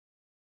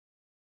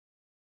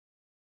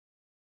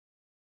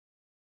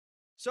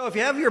So if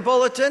you have your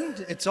bulletin,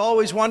 it's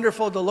always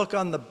wonderful to look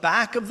on the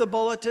back of the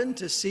bulletin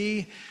to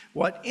see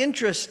what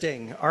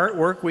interesting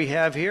artwork we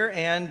have here.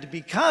 And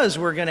because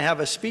we're going to have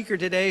a speaker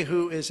today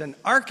who is an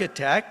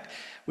architect,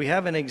 we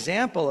have an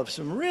example of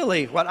some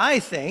really, what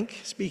I think,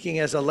 speaking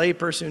as a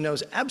layperson who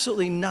knows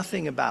absolutely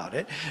nothing about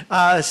it,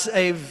 I'm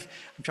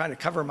trying to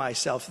cover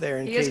myself there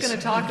in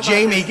case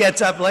Jamie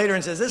gets up later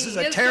and says, this is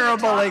a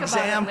terrible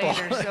example.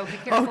 Later, so be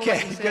careful okay,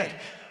 what you say. good.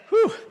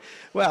 Whew.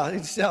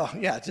 Well, so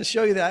yeah, to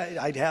show you that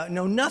I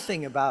know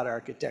nothing about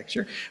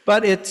architecture,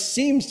 but it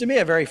seems to me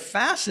a very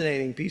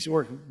fascinating piece of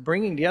work,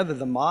 bringing together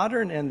the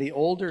modern and the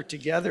older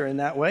together in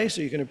that way,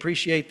 so you can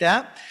appreciate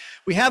that.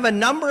 We have a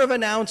number of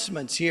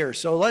announcements here,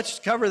 so let's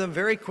cover them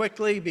very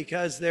quickly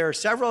because there are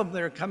several of them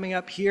that are coming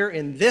up here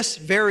in this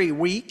very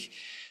week.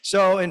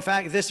 So in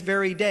fact, this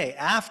very day,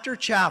 after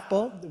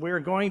chapel, we're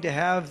going to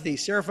have the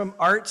Seraphim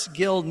Arts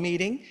Guild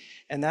meeting,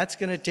 and that's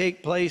going to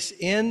take place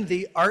in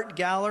the art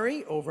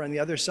gallery over on the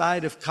other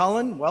side of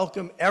Cullen.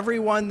 Welcome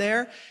everyone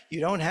there. You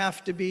don't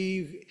have to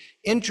be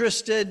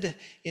interested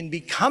in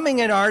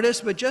becoming an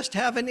artist, but just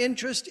have an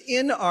interest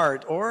in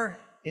art, or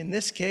in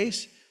this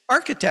case,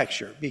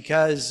 architecture,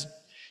 because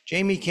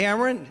Jamie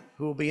Cameron,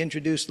 who will be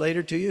introduced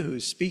later to you,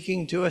 who's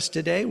speaking to us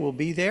today, will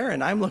be there,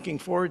 and I'm looking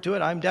forward to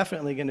it. I'm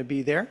definitely going to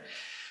be there.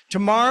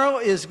 Tomorrow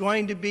is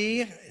going to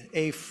be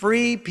a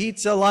free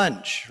pizza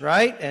lunch,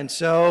 right? And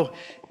so,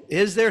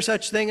 is there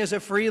such thing as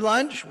a free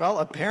lunch? Well,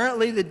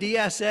 apparently the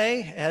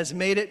DSA has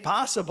made it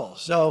possible.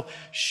 So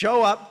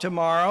show up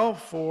tomorrow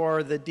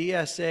for the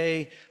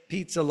DSA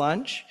pizza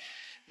lunch.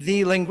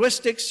 The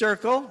Linguistics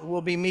Circle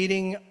will be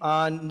meeting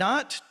on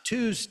not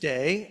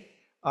Tuesday,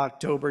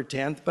 October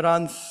 10th, but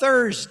on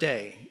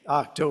Thursday,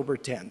 October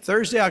 10th.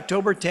 Thursday,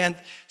 October 10th,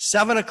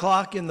 7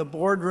 o'clock in the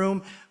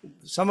boardroom.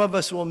 Some of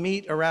us will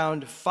meet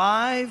around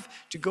 5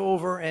 to go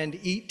over and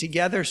eat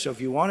together. So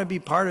if you want to be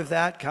part of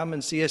that, come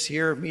and see us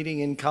here, meeting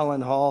in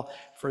Cullen Hall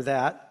for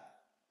that.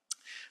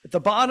 At the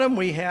bottom,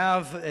 we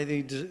have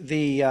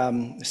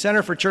the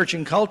Center for Church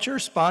and Culture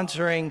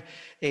sponsoring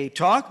a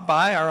talk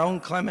by our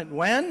own Clement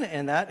Wen,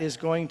 and that is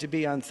going to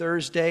be on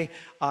Thursday,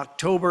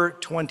 October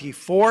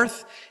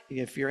 24th.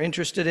 If you're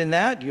interested in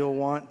that, you'll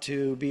want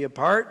to be a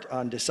part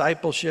on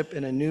discipleship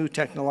in a new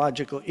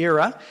technological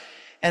era.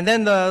 And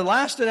then the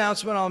last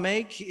announcement I'll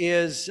make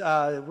is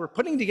we're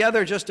putting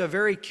together just a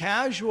very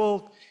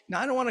casual, now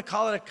I don't want to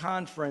call it a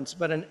conference,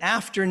 but an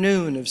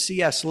afternoon of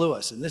C.S.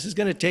 Lewis. And this is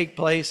going to take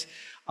place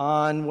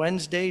on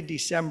Wednesday,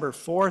 December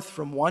 4th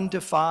from 1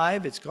 to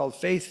 5. It's called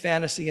Faith,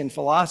 Fantasy, and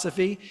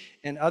Philosophy,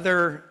 and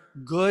other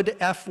good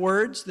F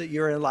words that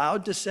you're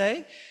allowed to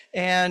say.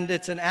 And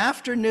it's an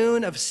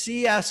afternoon of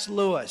C.S.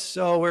 Lewis.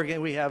 So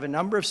we have a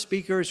number of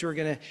speakers who are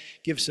going to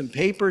give some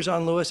papers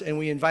on Lewis, and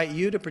we invite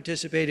you to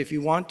participate if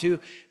you want to.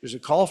 There's a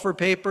call for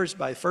papers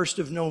by 1st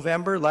of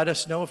November. Let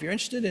us know if you're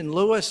interested in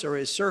Lewis or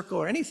his circle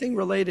or anything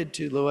related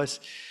to Lewis.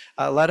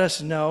 Let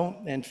us know,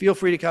 and feel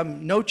free to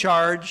come. No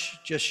charge,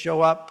 just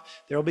show up.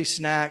 There will be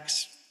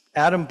snacks.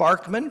 Adam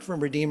Barkman from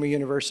Redeemer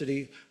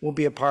University will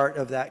be a part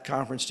of that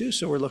conference too,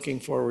 so we're looking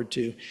forward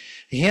to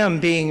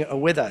him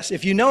being with us.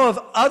 If you know of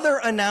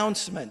other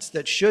announcements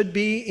that should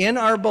be in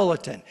our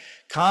bulletin,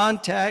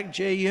 contact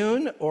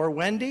Jayun or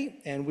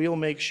Wendy, and we'll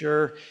make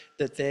sure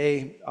that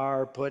they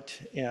are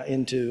put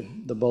into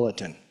the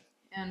bulletin.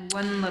 And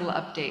one little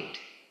update.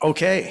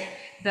 Okay.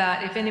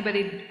 That if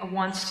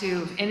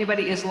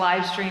anybody is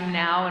live streamed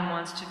now and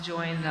wants to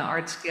join the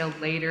Arts Guild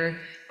later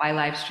by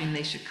live stream,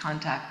 they should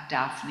contact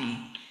Daphne,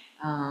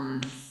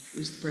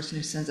 who's the person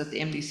who sends out the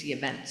MDC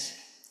events,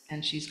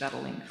 and she's got a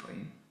link for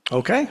you.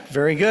 Okay,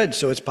 very good.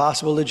 So it's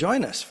possible to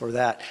join us for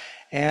that.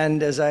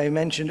 And as I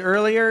mentioned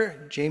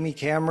earlier, Jamie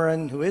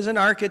Cameron, who is an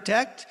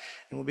architect,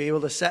 and will be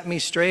able to set me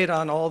straight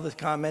on all the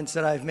comments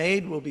that I've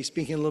made. We'll be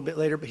speaking a little bit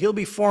later, but he'll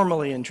be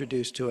formally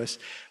introduced to us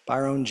by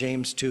our own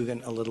James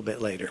Tugan a little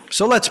bit later.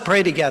 So let's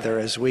pray together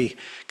as we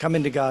come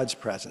into God's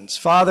presence.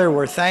 Father,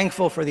 we're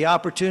thankful for the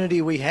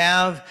opportunity we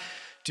have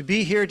to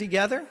be here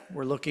together.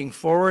 We're looking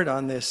forward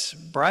on this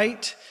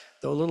bright,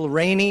 though a little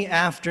rainy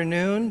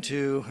afternoon,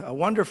 to a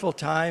wonderful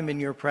time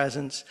in your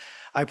presence.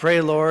 I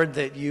pray, Lord,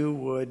 that you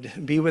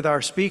would be with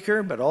our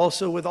speaker, but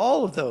also with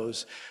all of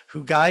those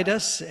who guide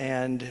us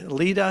and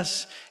lead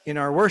us in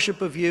our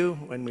worship of you,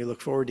 when we look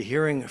forward to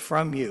hearing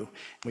from you.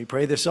 We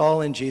pray this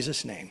all in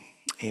Jesus' name.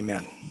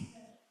 Amen.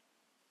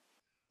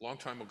 A long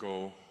time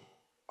ago,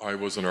 I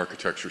was an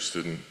architecture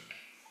student,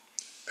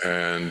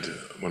 and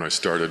when I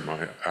started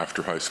my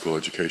after high school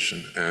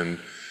education, and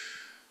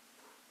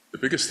the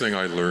biggest thing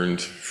I learned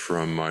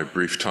from my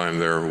brief time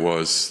there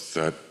was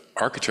that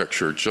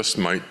architecture just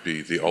might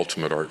be the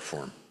ultimate art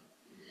form.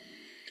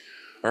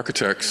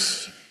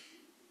 Architects,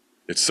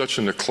 it's such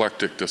an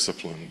eclectic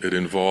discipline. It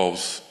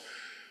involves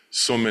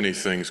so many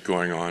things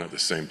going on at the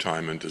same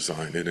time in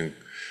design.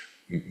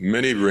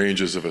 Many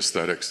ranges of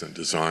aesthetics and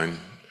design.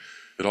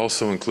 It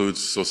also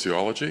includes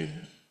sociology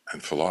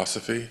and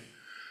philosophy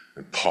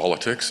and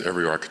politics.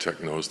 Every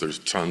architect knows there's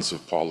tons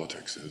of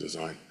politics in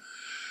design.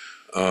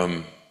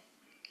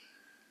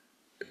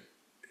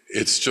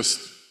 It's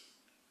just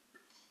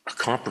a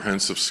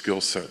comprehensive skill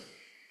set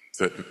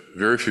that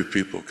very few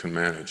people can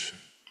manage.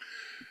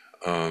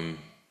 An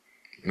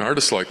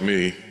artist like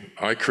me,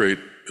 I create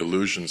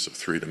illusions of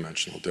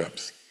three-dimensional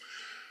depth.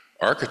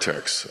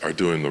 Architects are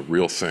doing the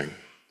real thing.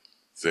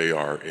 They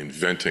are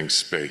inventing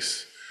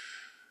space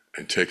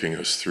and taking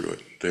us through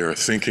it. They are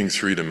thinking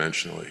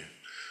three-dimensionally.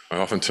 I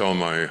often tell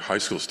my high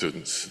school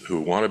students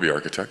who want to be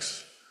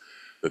architects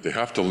that they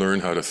have to learn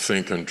how to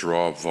think and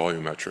draw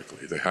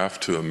volumetrically. They have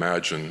to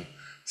imagine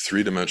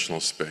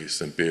three-dimensional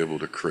space and be able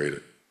to create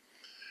it,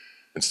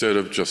 instead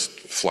of just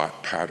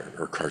flat pattern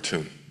or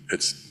cartoon.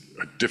 It's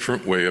a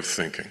different way of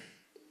thinking.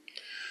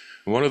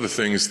 And one of the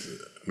things,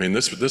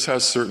 this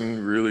has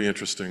certain really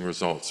interesting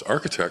results.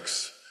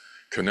 Architects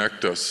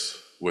connect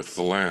us with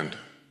the land.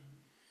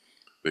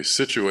 They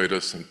situate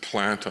us and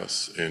plant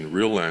us in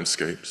real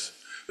landscapes.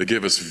 They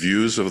give us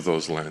views of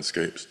those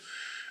landscapes,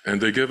 and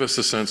they give us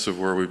a sense of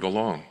where we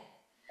belong.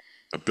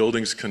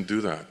 Buildings can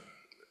do that.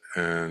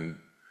 And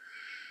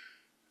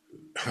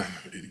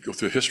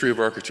the history of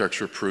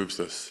architecture proves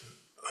this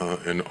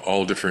in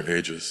all different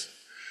ages.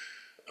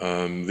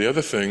 The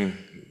other thing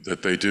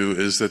that they do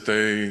is that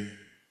they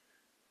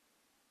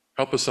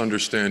help us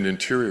understand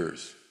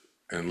interiors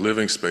and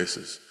living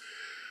spaces.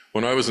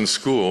 When I was in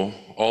school,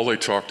 all they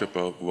talked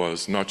about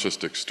was not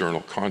just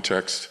external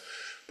context,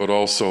 but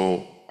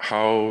also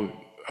how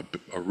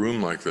a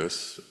room like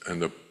this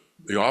and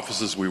the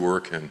offices we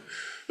work in,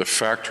 the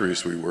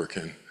factories we work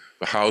in,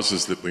 the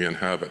houses that we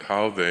inhabit,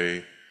 how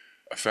they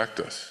affect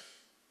us.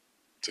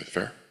 Is that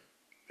fair?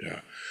 Yeah.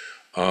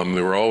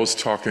 They were always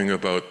talking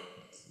about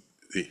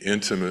the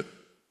intimate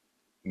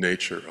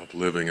nature of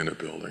living in a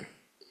building.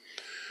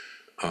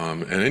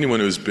 And anyone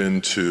who's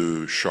been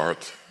to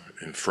Chartres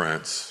in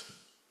France,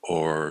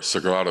 or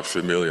Sagrada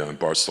Familia in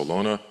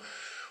Barcelona,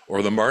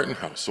 or the Martin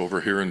House over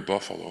here in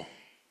Buffalo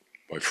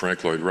by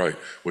Frank Lloyd Wright,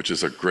 which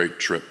is a great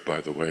trip, by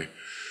the way,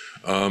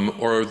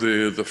 or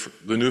the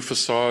new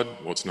facade,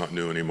 well, it's not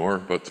new anymore,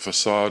 but the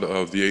facade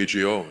of the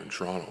AGO in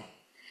Toronto.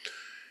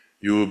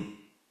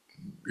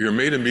 You're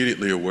made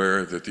immediately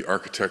aware that the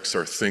architects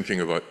are thinking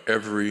about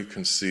every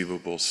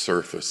conceivable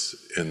surface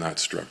in that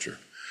structure.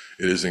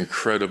 It is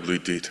incredibly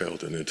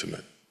detailed and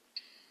intimate.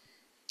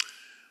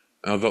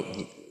 Now,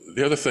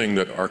 the other thing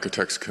that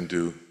architects can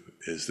do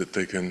is that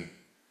they can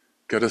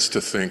get us to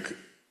think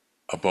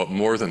about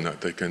more than that.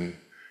 They can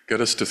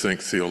get us to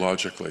think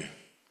theologically.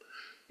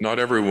 Not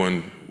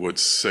everyone would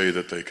say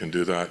that they can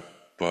do that,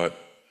 but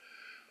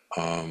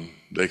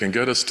they can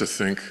get us to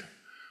think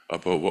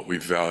about what we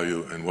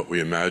value and what we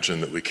imagine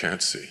that we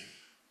can't see.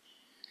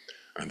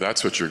 And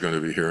that's what you're going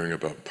to be hearing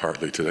about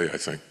partly today, I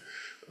think.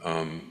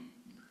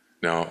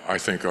 Now, I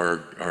think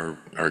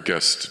our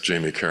guest,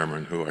 Jamie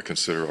Cameron, who I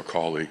consider a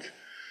colleague,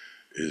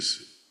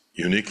 is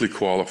uniquely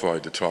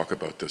qualified to talk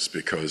about this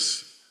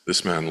because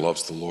this man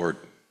loves the Lord,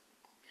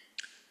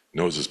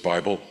 knows his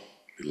Bible,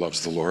 he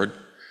loves the Lord,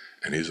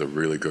 and he's a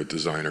really good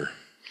designer.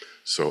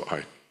 So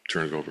I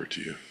turn it over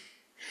to you.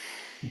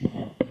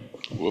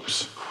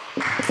 Whoops.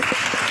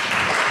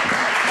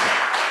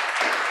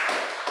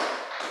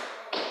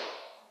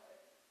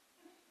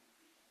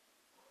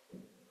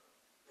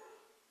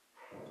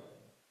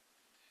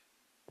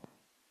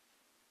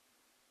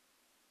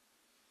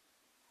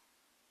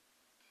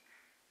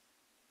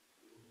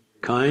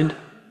 Kind.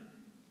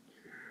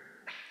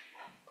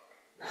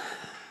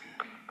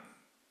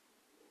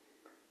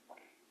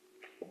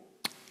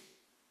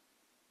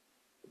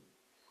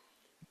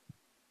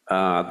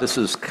 This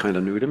is kind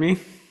of new to me,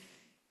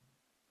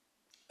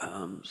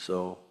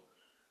 so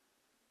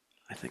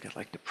I think I'd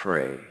like to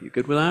pray. You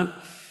good with that?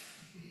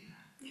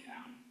 Yeah.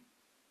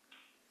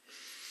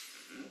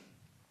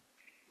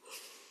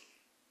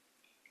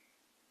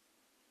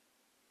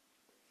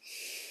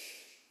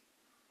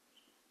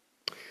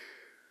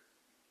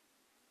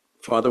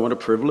 Father, what a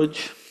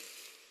privilege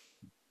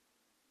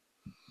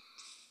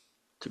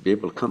to be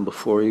able to come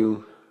before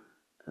you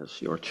as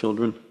your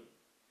children.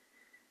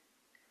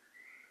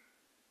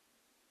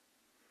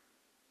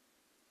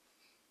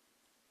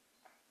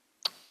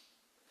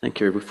 Thank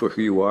you for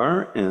who you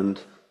are and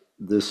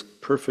this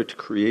perfect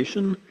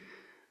creation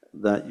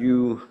that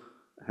you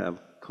have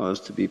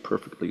caused to be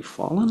perfectly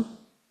fallen.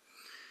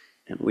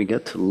 And we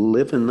get to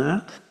live in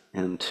that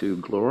and to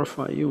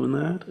glorify you in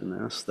that and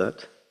ask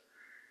that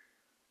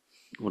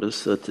what is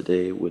said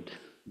today would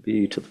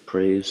be to the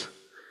praise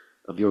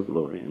of your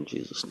glory in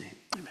Jesus' name.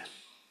 Amen.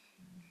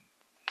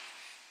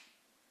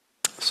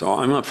 So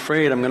I'm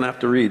afraid I'm going to have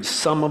to read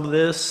some of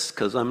this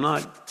because I'm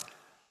not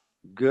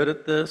good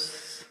at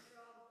this.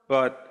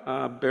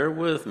 But bear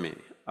with me.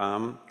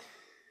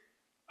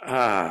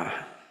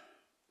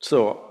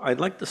 So I'd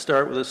like to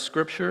start with a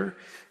scripture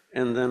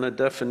and then a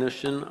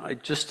definition. I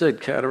just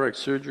did cataract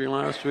surgery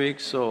last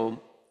week,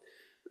 so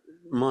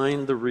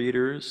mind the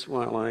readers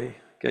while I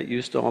get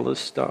used to all this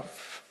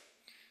stuff.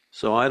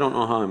 So I don't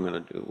know how I'm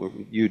going to do what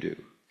you do.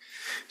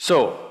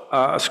 So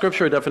a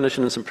scripture, a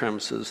definition, and some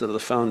premises that are the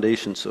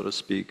foundation, so to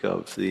speak,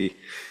 of the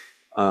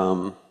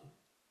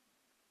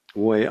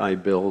way I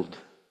build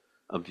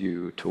a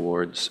view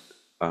towards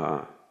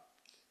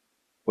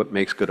what what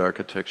makes good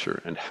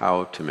architecture and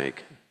how to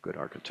make good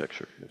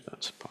architecture, if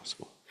that's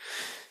possible.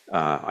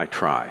 I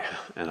try,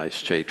 and I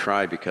say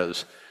try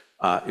because,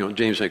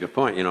 James made a good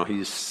point.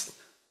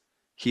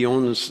 He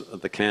owns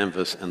the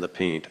canvas and the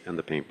paint and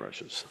the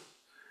paintbrushes.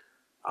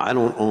 I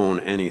don't own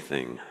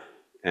anything.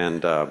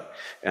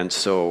 And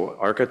so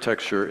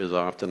architecture is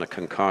often a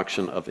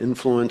concoction of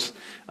influence,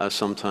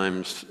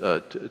 sometimes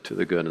to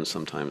the good and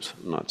sometimes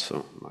not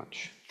so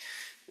much.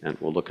 And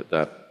we'll look at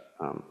that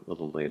a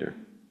little later.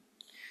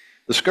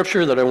 The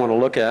scripture that I want to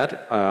look at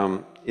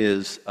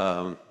is,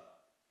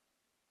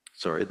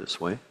 this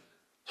way.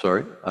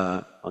 Sorry,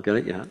 I'll get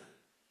it yet.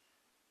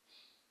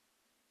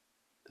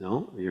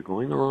 No, you're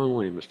going the wrong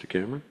way, Mr.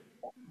 Cameron.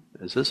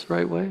 Is this the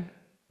right way?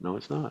 No,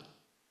 it's not.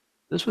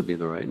 This would be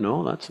the right.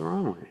 No, that's the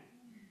wrong way.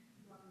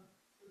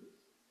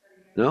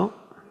 No?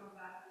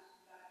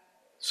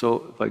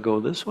 So if I go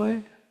this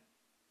way?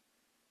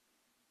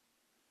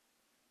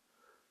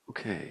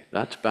 Okay,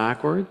 that's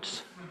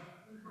backwards.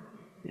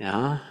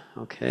 Yeah,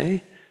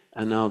 okay.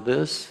 And now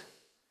this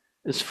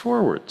is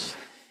forwards.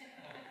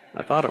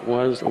 I thought it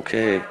was.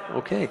 Okay.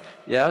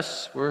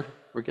 Yes, we're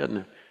getting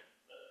there.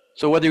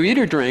 So whether you eat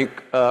or drink,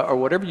 or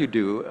whatever you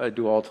do,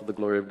 do all to the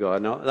glory of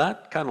God. Now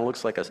that kind of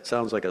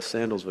sounds like a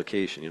sandals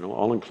vacation,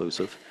 all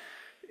inclusive.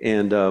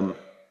 And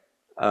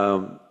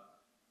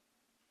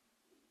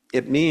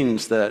it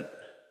means that,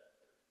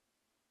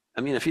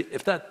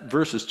 if that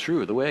verse is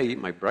true, the way I eat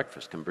my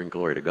breakfast can bring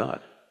glory to God.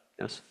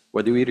 Yes?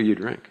 Whether you eat or you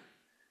drink.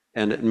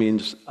 And it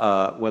means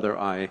whether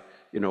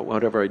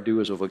whatever I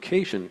do as a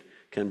vocation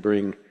can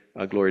bring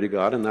glory to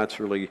God. And that's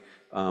really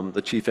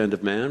the chief end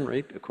of man,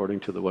 right?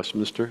 According to the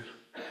Westminster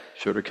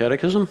Shorter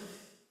Catechism.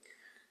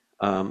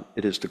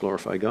 It is to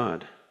glorify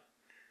God.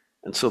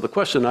 And so the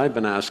question I've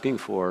been asking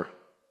for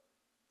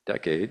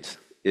decades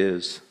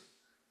is,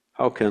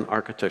 how can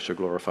architecture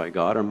glorify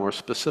God? Or more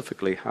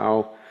specifically,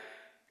 how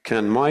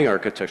can my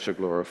architecture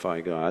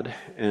glorify God?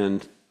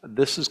 And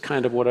this is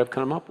kind of what I've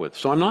come up with.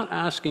 So I'm not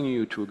asking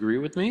you to agree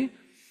with me.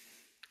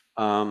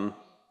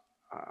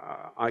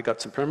 I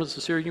got some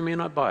premises here you may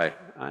not buy,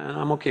 and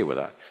I'm okay with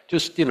that.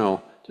 Just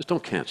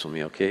don't cancel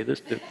me, okay?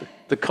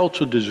 The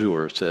culture du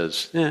jour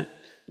says,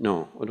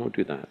 no, we don't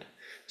do that.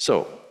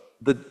 So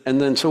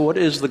what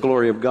is the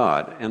glory of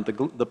God? And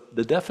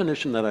the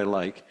definition that I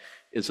like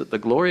is that the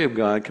glory of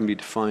God can be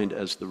defined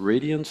as the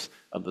radiance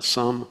of the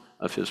sum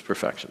of his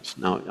perfections.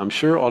 Now, I'm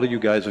sure all of you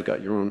guys have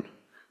got your own,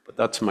 but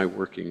that's my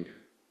working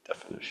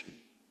definition.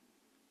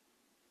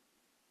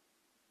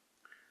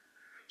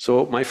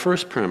 So my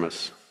first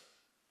premise,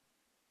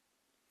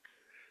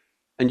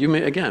 and you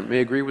may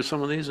agree with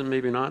some of these and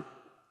maybe not.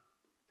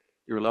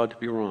 You're allowed to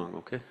be wrong,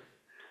 okay?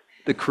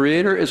 The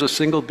Creator is a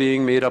single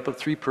being made up of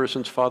three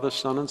persons, Father,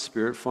 Son, and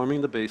Spirit,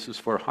 forming the basis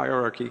for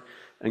hierarchy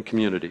and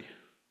community.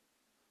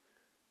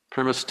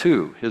 Premise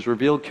 2, his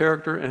revealed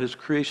character and his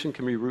creation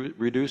can be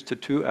reduced to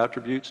two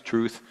attributes,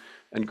 truth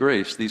and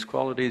grace. These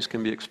qualities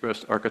can be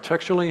expressed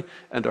architecturally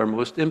and are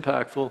most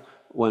impactful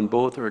when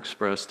both are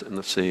expressed in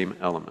the same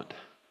element.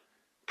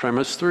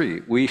 Premise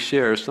 3, we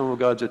share some of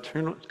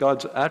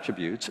God's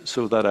attributes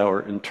so that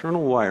our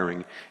internal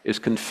wiring is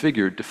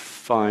configured to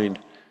find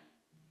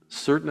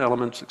certain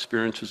elements,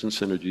 experiences, and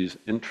synergies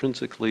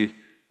intrinsically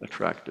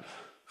attractive.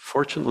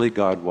 Fortunately,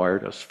 God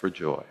wired us for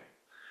joy.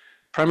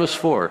 Premise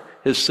 4,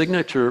 his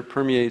signature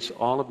permeates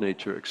all of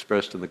nature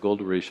expressed in the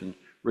gold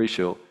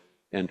ratio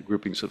and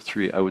groupings of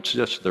 3. I would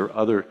suggest there are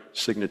other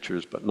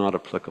signatures, but not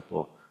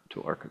applicable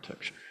to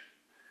architecture.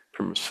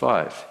 Premise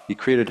 5, he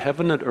created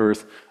heaven and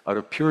earth out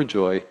of pure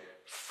joy,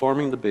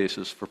 forming the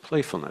basis for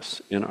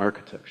playfulness in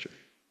architecture.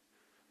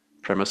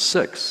 Premise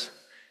 6,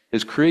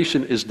 his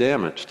creation is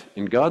damaged.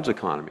 In God's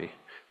economy,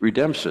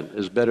 redemption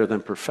is better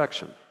than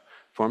perfection,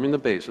 forming the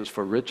basis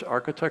for rich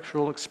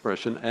architectural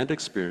expression and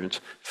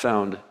experience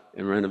found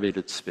in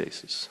renovated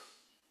spaces.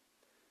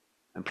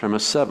 And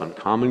premise 7,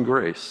 common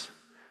grace.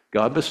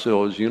 God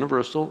bestows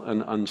universal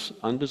and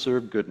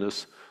undeserved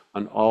goodness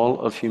on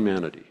all of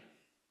humanity.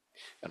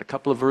 And a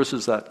couple of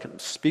verses that can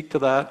speak to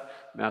that.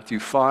 Matthew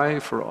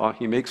 5, for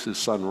he makes his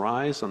sun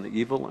rise on the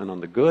evil and on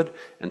the good,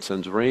 and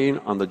sends rain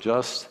on the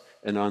just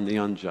and on the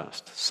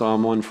unjust.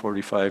 Psalm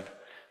 145,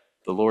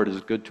 the Lord is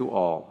good to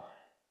all,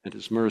 and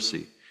his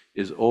mercy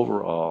is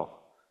over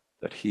all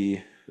that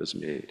he has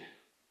made.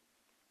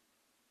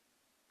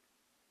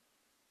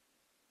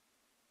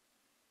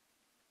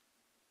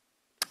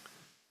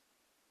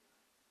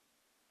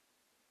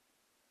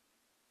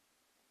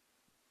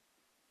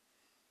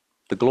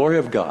 The glory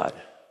of God.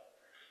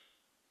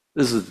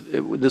 This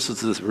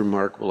is this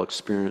remarkable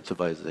experience of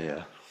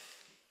Isaiah.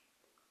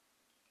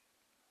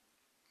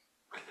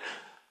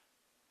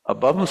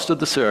 Above him stood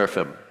the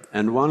seraphim,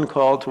 and one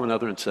called to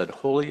another and said,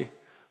 Holy,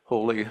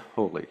 holy,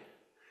 holy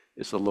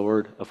is the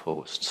Lord of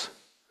hosts.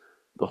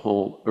 The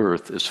whole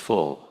earth is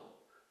full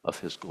of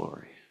his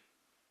glory.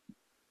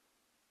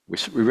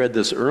 We read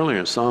this earlier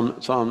in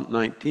Psalm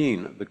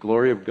 19, the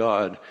glory of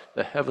God,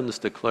 the heavens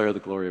declare the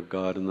glory of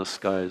God, and the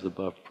skies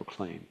above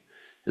proclaim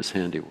his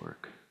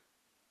handiwork.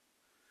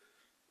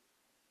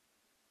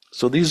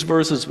 So these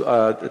verses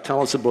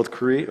tell us about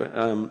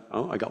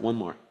I got one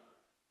more.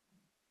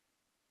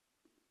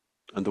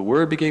 And the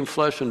Word became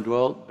flesh and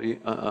dwelt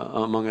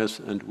among us,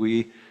 and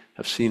we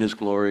have seen his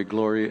glory,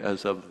 glory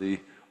as of the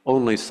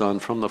only Son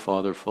from the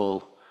Father,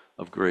 full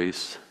of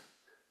grace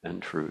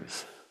and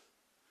truth.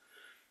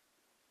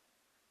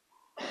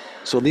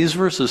 So these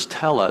verses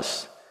tell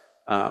us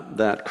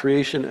that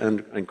creation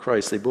and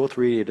Christ, they both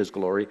radiate his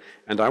glory.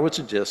 And I would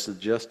suggest that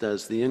just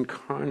as the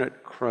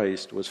incarnate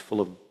Christ was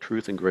full of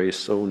truth and grace,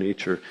 so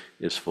nature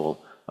is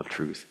full of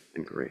truth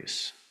and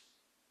grace.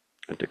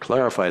 And to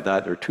clarify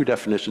that, there are two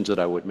definitions that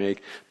I would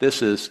make.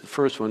 This is the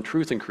first one,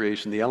 truth and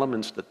creation, the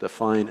elements that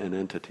define an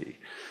entity.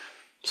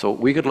 So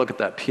we could look at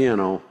that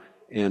piano,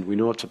 and we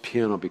know it's a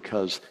piano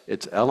because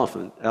its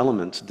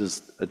elements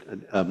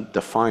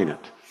define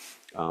it.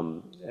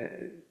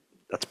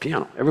 That's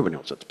piano. Everybody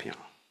knows that's piano.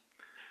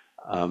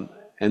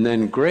 And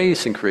then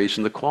grace and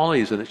creation, the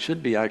qualities, and it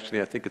should be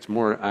actually, I think it's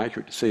more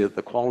accurate to say that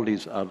the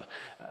qualities of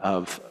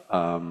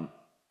I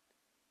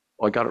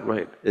got it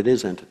right. It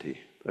is entity.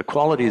 The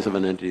qualities of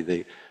an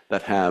entity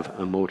that have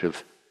a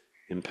motive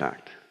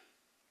impact.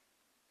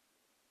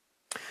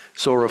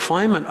 So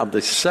refinement of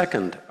the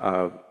second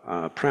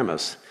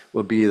premise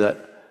will be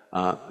that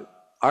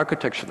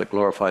architecture that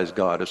glorifies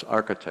God is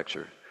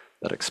architecture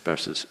that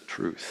expresses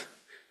truth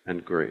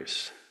and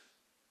grace.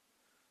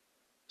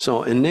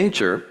 So in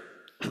nature,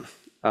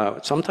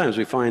 sometimes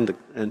we find the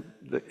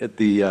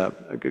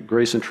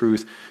grace and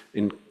truth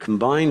in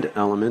combined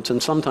elements,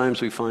 and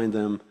sometimes we find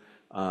them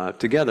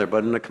together.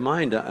 But in a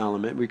combined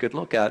element, we could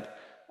look at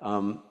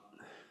the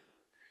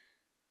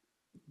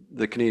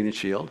Canadian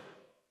Shield,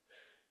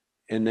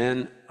 and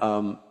then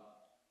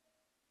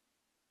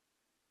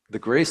the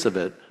grace of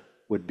it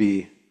would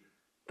be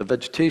the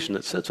vegetation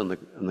that sits on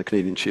the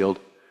Canadian Shield,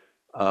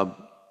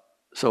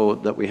 so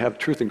that we have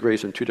truth and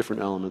grace in two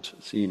different elements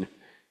seen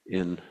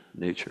in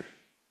nature.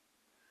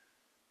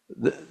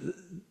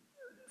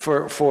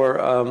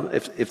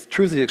 If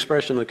truth is the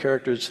expression of the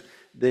characters,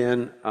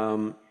 then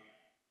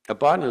a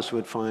botanist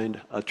would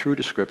find a true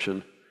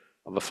description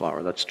of a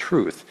flower. That's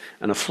truth.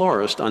 And a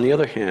florist, on the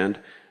other hand,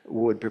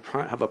 would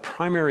have a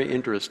primary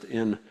interest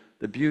in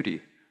the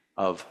beauty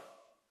of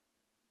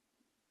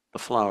the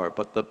flower.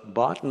 But the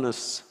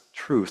botanist's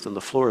truth and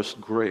the florist's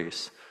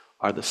grace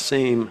are the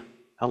same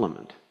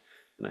element.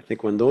 And I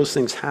think when those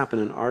things happen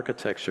in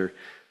architecture,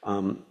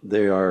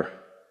 they are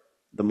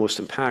the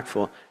most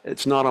impactful.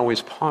 It's not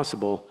always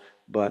possible,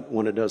 but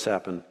when it does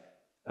happen,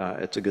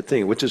 it's a good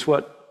thing, which is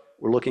what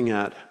we're looking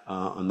at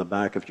on the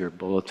back of your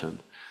bulletin,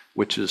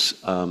 which is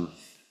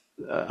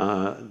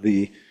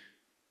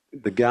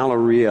the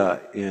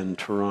Galleria in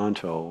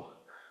Toronto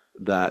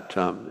that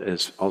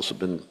has also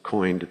been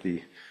coined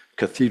the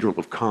Cathedral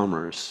of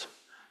Commerce.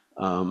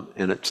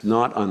 And it's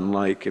not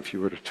unlike if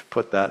you were to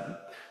put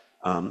that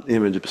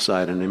image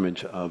beside an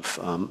image of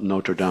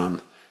Notre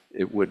Dame,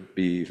 it would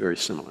be very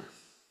similar.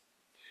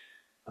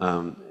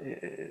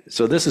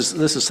 So this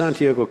is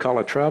Santiago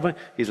Calatrava.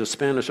 He's a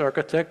Spanish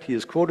architect. He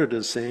is quoted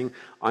as saying,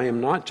 "I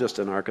am not just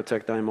an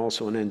architect, I am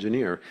also an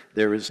engineer.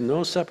 There is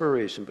no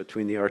separation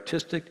between the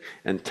artistic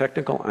and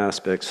technical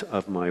aspects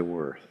of my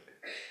work."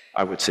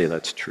 I would say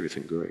that's truth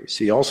and grace.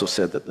 He also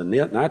said that the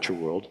natural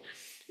world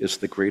is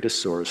the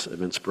greatest source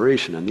of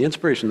inspiration. And the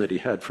inspiration that he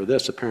had for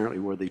this apparently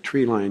were the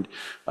tree-lined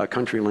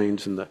country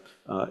lanes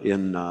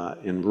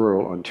in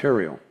rural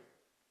Ontario.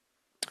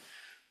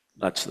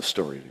 That's the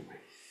story anyway.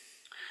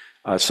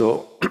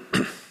 So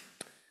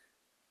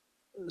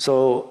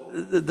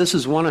this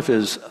is one of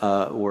his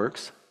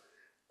works.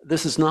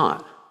 This is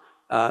not.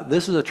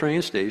 This is a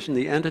train station.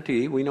 The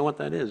entity, we know what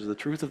that is. The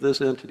truth of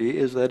this entity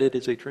is that it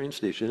is a train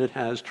station. It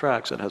has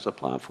tracks. It has a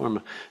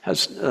platform.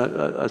 Has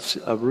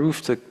a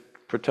roof to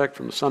protect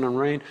from the sun and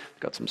rain. It's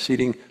got some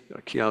seating, got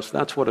a kiosk.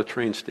 That's what a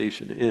train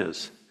station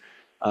is.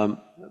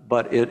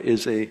 But it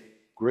is a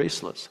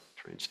graceless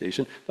train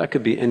station. That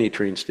could be any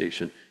train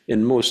station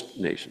in most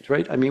nations,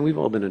 right? I mean, we've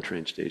all been in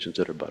train stations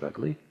that are butt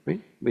ugly,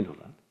 right? We know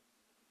that.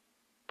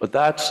 But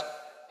that's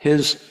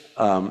his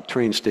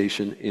train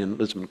station in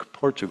Lisbon,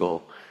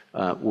 Portugal,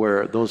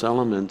 where those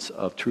elements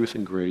of truth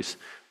and grace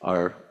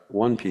are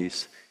one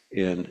piece,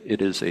 and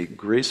it is a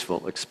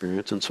graceful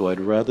experience. And so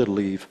I'd rather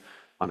leave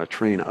on a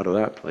train out of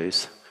that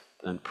place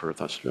than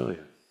Perth,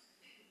 Australia.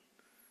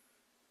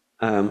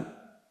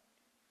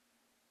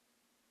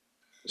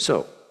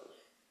 So,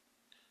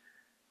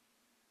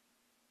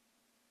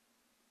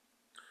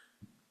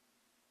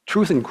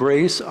 truth and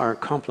grace are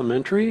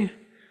complementary,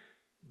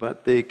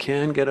 but they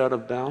can get out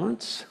of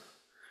balance.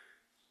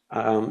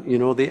 You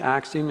know the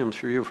axiom, I'm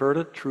sure you've heard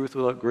it, truth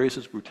without grace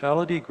is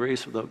brutality,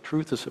 grace without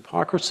truth is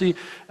hypocrisy,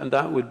 and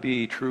that would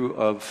be true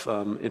of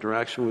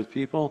interaction with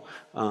people,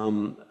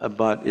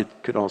 but it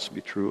could also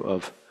be true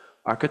of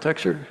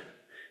architecture.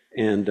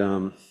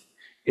 And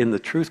in the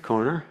truth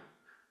corner,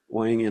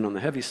 weighing in on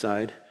the heavy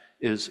side,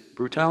 is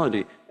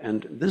brutality.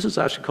 And this is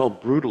actually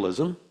called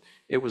brutalism.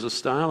 It was a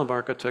style of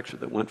architecture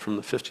that went from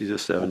the 50s to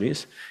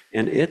 70s,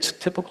 and its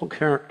typical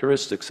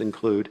characteristics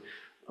include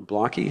a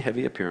blocky,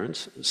 heavy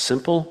appearance,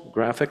 simple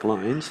graphic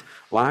lines,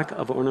 lack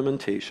of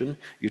ornamentation,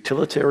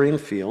 utilitarian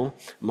feel,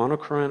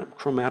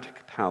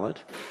 monochromatic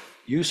palette,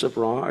 use of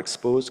raw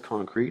exposed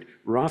concrete,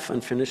 rough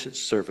and finished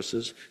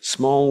surfaces,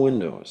 small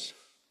windows.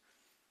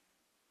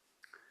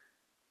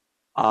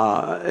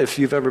 If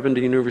you've ever been to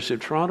the University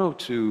of Toronto,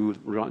 to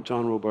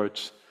John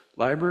Robarts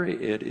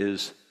Library, it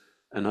is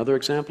another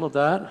example of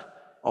that,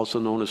 also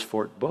known as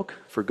Fort Book,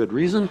 for good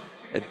reason.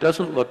 It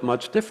doesn't look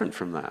much different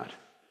from that.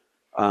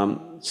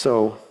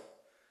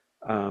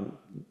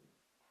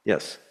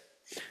 Yes.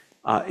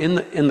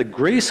 In the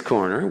grace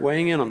corner,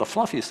 weighing in on the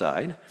fluffy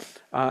side,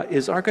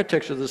 is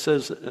architecture that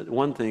says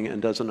one thing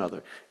and does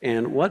another.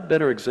 And what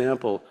better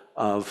example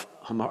of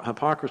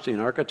hypocrisy in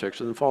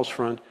architecture than false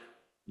front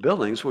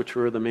buildings, which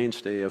were the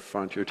mainstay of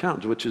frontier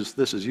towns,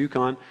 this is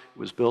Yukon. It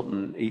was built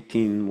in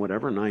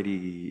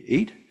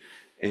 98.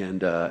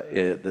 And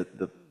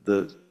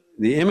the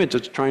image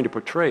it's trying to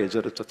portray is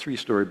that it's a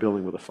 3-story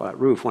building with a flat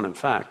roof, when in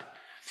fact,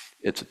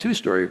 it's a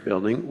 2-story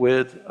building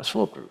with a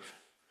sloped roof.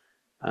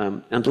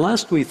 And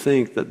lest we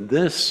think that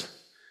this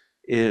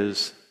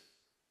is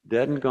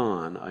dead and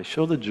gone, I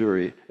show the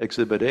jury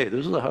Exhibit A.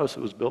 This is a house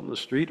that was built in the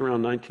street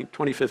around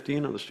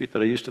 2015 on the street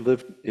that I used to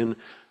live in,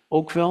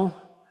 Oakville.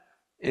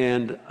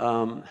 And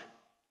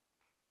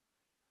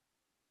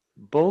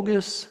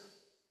bogus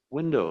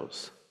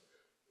windows.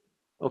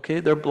 Okay,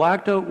 they're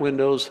blacked out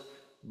windows,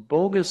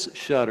 bogus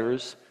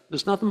shutters.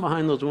 There's nothing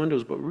behind those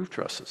windows but roof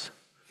trusses.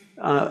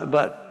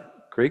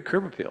 But great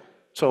curb appeal.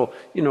 So,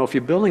 if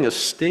you're building a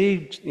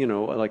stage,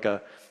 like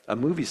a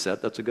movie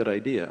set, that's a good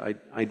idea.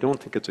 I don't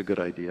think it's a good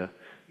idea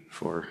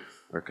for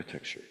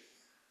architecture.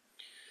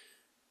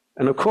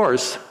 And of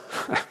course,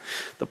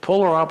 the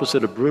polar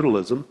opposite of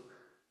brutalism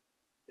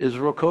is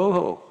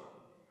Rococo,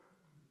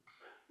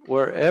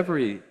 where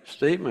every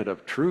statement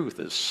of truth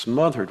is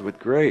smothered with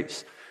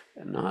grace.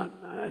 And not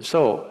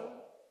so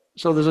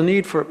there's a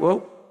need for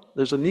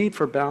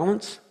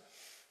balance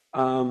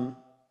in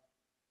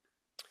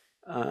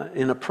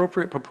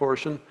appropriate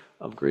proportion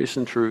of grace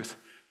and truth,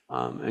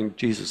 and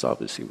Jesus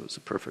obviously was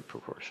the perfect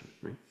proportion,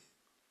 right?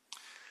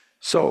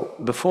 So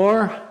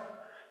before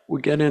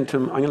we get into,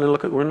 we're going to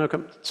look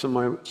at some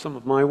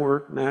of my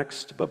work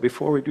next, but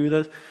before we do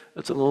this,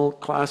 it's a little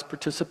class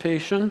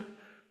participation.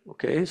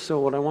 Okay, so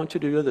what I want you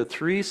to do are the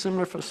 3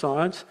 similar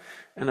facades,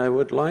 and I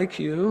would like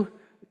you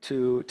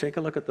to take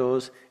a look at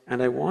those,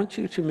 and I want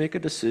you to make a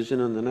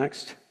decision on the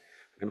next.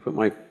 I'm going to put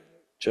my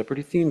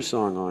Jeopardy theme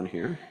song on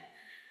here.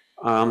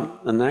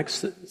 The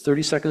next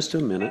 30 seconds to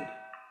a minute.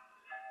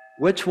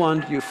 Which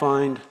one do you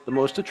find the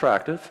most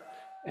attractive?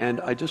 And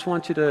I just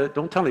want you to,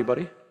 don't tell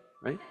anybody,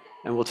 right?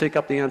 And we'll take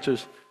up the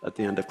answers at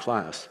the end of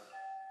class.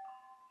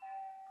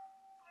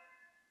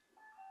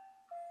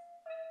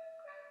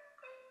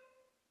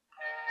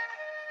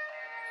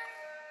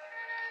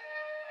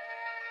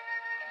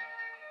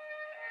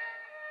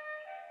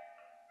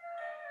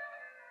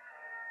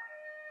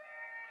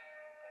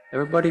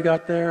 Everybody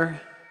got there?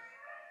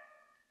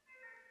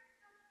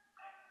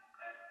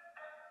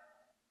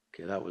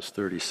 Okay, that was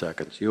 30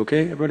 seconds. You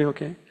okay? Everybody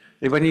okay?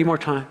 Anybody need more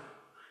time?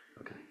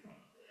 Okay.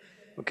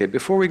 Okay,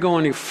 before we go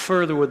any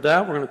further with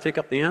that, we're going to take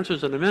up the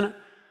answers in a minute.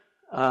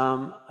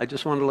 I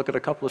just wanted to look at a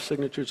couple of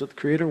signatures of the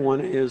Creator.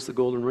 One is the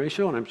golden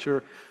ratio, and I'm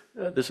sure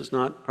this is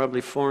not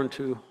probably foreign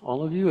to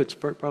all of you. It's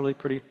probably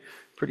pretty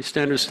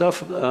standard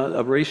stuff,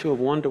 a ratio of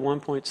 1 to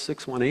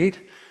 1.618,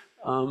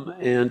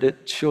 and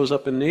it shows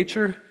up in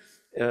nature.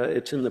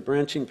 It's in the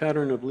branching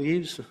pattern of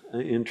leaves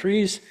in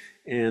trees,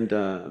 and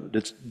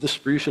its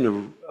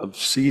distribution of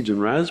seeds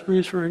and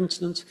raspberries, for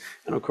instance.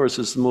 And of course,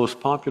 it's the most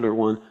popular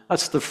one.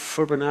 That's the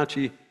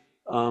Fibonacci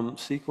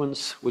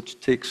sequence, which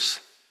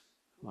takes,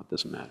 well, it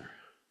doesn't matter.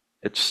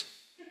 It's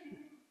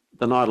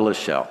the Nautilus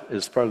shell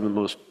is probably the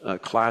most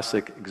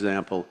classic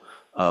example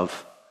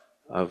of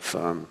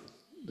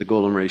the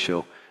golden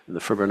ratio and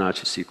the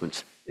Fibonacci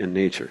sequence in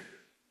nature.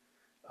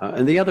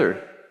 And the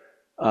other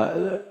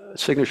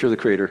signature of the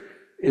Creator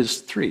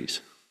is 3s,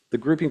 the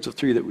groupings of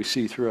 3 that we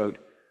see throughout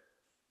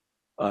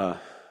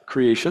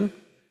creation,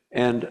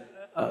 and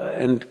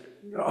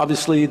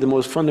obviously the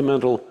most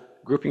fundamental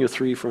grouping of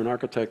 3 for an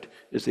architect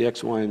is the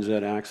X, Y, and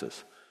Z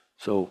axis.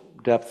 So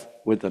depth,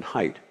 width, and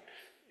height,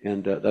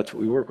 and that's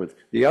what we work with.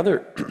 The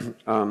other,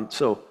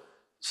 so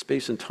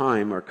space and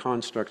time are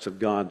constructs of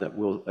God that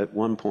will at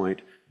one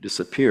point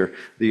disappear.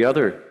 The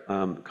other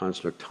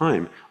construct,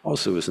 time,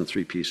 also is in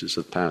 3 pieces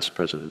of past,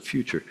 present, and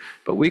future.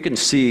 But we can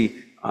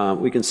see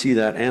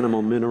that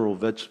animal, mineral,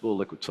 vegetable,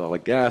 liquid,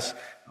 solid, gas.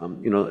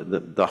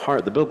 The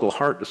heart, the biblical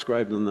heart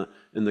described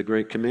in the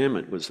Great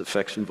Commandment was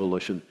affection,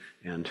 volition,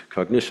 and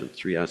cognition.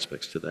 3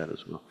 aspects to that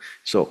as well.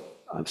 So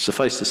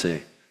suffice to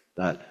say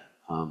that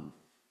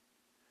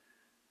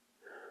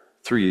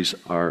 3s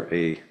are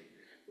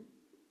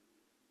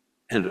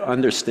and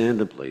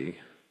understandably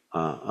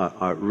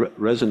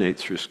resonate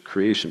through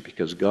creation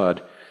because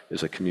God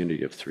is a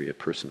community of 3, a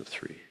person of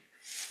 3,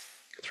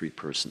 3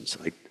 persons.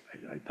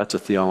 That's a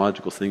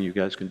theological thing you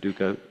guys can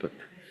duke out, but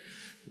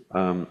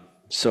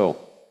so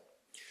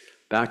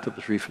back to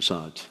the 3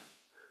 facades.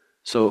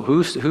 So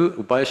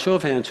by a show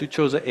of hands, who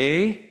chose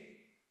A?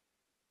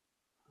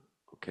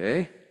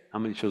 Okay. How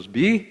many chose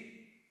B?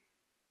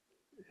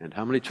 And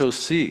how many chose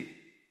C?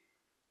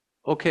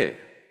 Okay.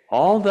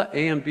 All the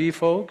A and B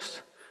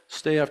folks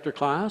stay after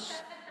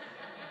class.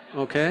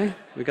 Okay.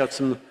 We got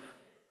some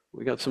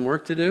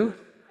work to do.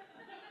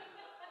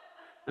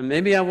 And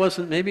maybe it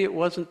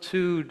wasn't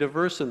too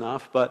diverse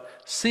enough, but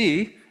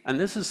C, and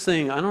this is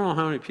saying, I don't know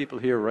how many people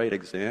here write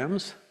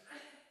exams,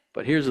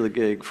 but here's the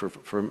gig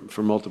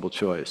for multiple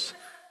choice.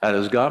 That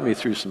has got me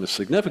through some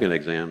significant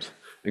exams,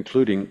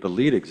 including the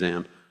lead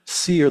exam.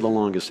 C are the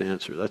longest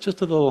answer. That's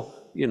just a little,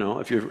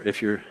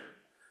 if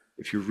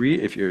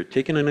you're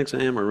taking an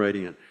exam or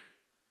writing it,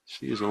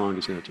 C is the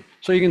longest answer.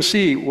 So you can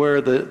see where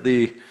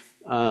the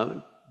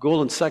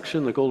golden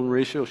section, the golden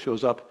ratio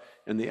shows up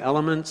in the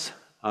elements,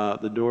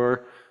 the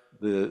door,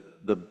 the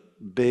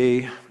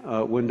bay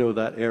window,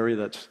 that area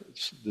that's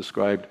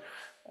described,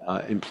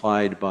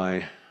 implied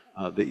by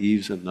the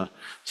eaves and the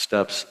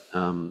steps,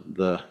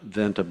 the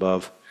vent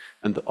above,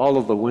 and all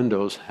of the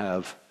windows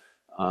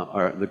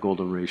are the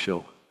golden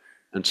ratio.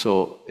 And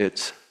so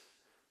it's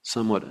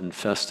somewhat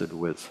infested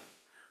with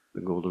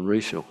the golden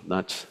ratio.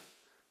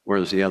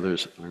 Whereas the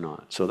others are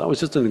not. So that was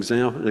just an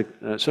example,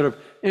 sort of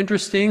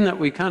interesting that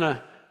we kind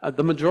of,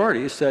 the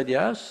majority said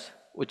yes,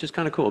 which is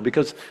kind of cool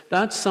because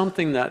that's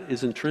something that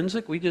is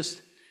intrinsic. It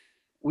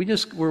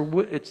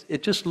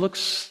just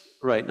looks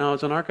right. Now,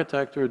 as an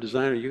architect or a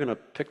designer, you're going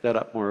to pick that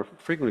up more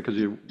frequently because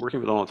you're working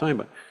with it all the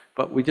time.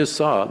 But we just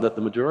saw that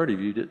the majority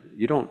of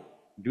you don't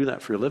do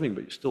that for a living,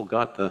 but you still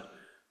got the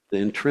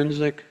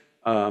intrinsic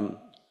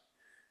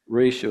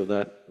ratio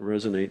that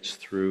resonates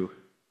through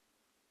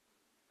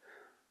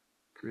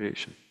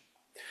creation.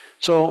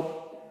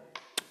 So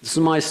this is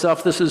my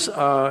stuff. This is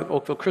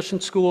Oakville Christian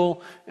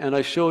School, and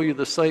I show you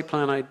the site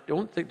plan.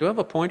 Do I have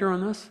a pointer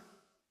on this?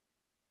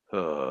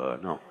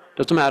 No.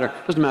 Doesn't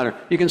matter.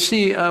 You can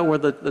see where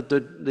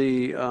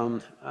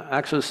the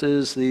access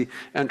is, the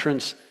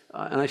entrance,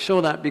 and I show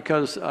that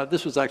because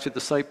this was actually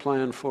the site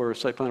plan for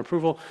site plan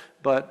approval,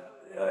 but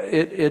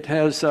it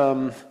has,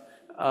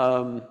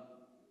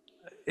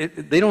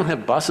 they don't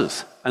have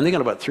buses, and they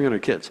got about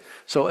 300 kids.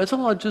 So it's a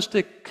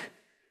logistic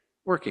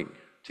working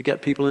to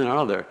get people in and out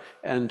of there.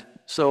 And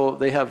so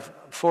they have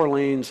 4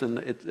 lanes, and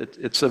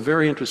it's a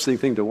very interesting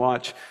thing to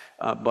watch,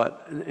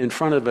 but in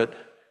front of it,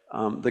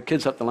 the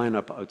kids have to line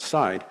up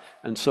outside.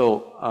 And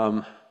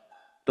so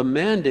the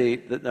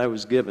mandate that I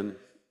was given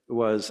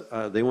was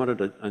they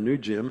wanted a new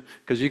gym,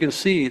 because you can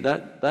see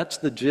that's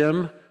the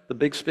gym, the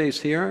big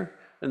space here,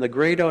 and the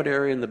grayed out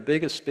area, and the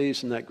biggest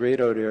space in that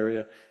grayed out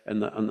area,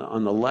 and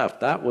on the left,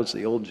 that was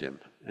the old gym.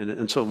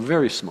 And so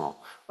very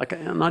small, like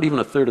not even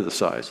a third of the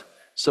size.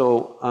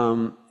 So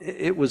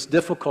it was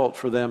difficult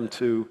for them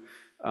to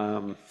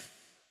kind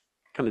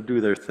of do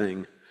their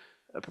thing,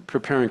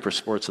 preparing for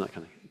sports and that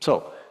kind of thing.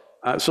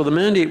 So the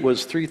mandate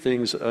was 3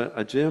 things: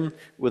 a gym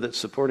with its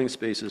supporting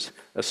spaces,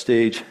 a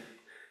stage,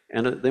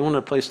 and they wanted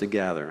a place to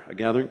gather, a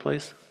gathering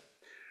place.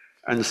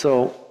 And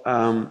so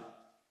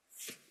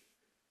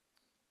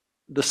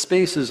the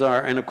spaces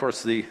are, and of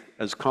course,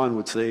 as Kahn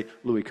would say,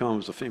 Louis Kahn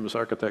was a famous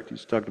architect.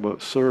 He's talked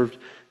about served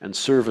and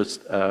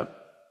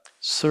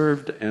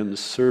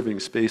serving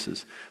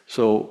spaces.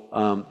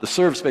 So the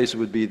served spaces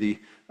would be the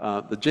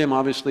gym.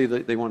 Obviously,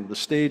 they wanted the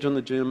stage on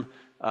the gym,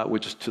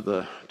 which is to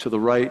the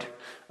right.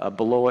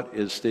 Below it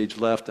is stage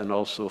left, and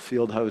also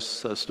field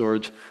house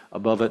storage.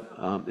 Above it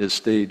is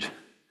stage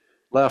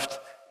left,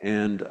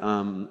 and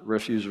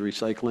refuse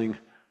recycling.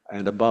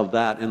 And above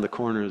that, in the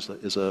corner,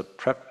 is a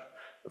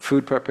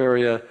food prep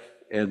area,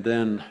 and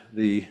then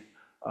the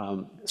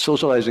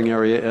socializing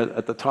area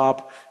at the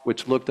top,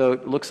 which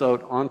looks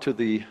out onto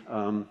the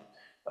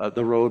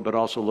road, but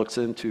also looks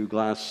into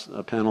glass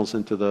panels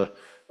into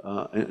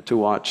to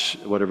watch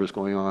whatever's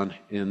going on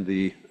in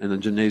the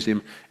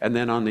gymnasium. And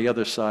then on the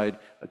other side,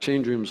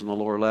 change rooms in the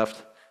lower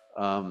left,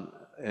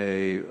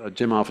 a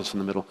gym office in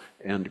the middle,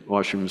 and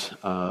washrooms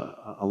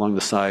along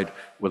the side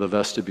with a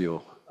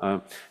vestibule.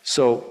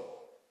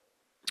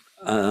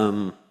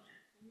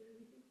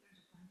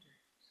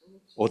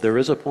 Oh, there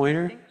is a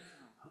pointer?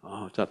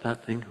 Oh, is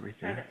that thing right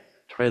there?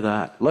 Try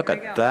that. Look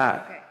at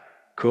that. Okay.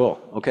 Cool.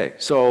 Okay,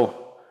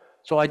 so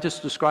I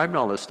just described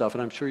all this stuff,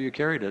 and I'm sure you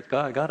carried it.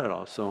 I got it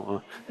all.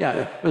 So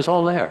yeah, it was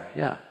all there.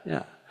 Yeah.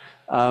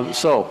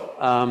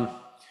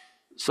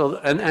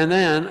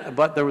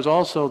 But there was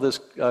also this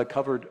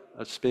covered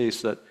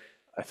space that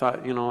I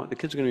thought, the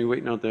kids are going to be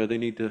waiting out there. They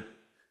need to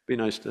be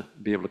nice to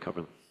be able to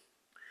cover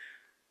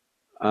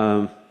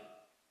them.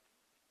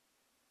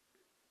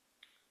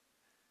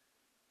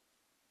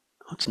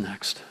 What's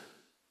next?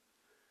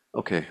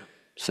 Okay,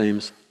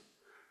 same's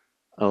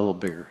a little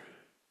bigger.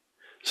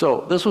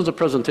 So this was a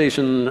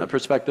presentation, a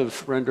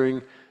perspective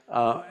rendering,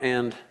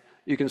 and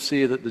you can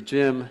see that the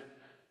gym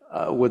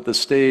with the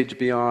stage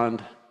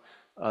beyond,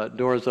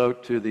 doors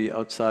out to the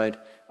outside.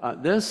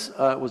 This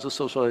was a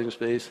socializing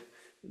space.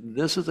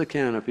 This is a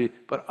canopy,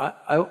 but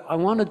I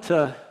wanted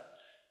to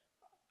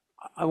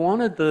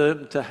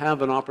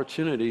have an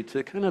opportunity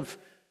to kind of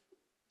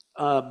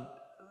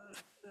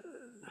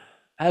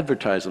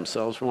advertise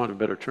themselves, for want of a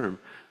better term,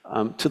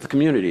 to the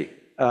community,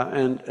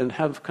 and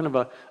have kind of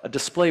a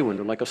display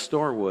window, like a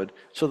store would,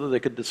 so that they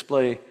could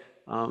display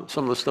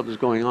some of the stuff that's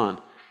going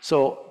on.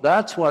 So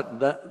that's what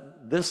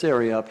this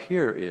area up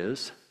here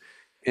is.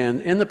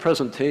 And in the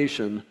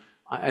presentation,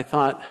 I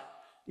thought,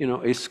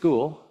 a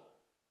school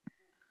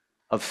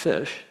of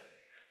fish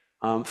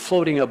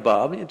floating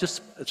above,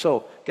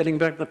 so getting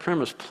back to the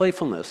premise,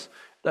 playfulness,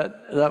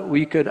 that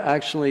we could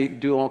actually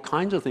do all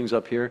kinds of things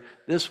up here.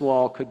 This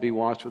wall could be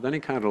washed with any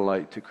kind of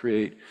light to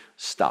create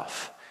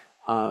stuff.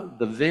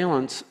 The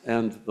valence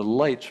and the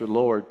lights are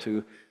lowered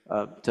to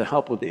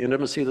help with the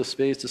intimacy of the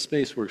space. The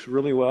space works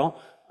really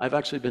well. I've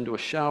actually been to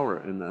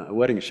a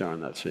wedding shower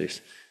in that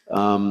space,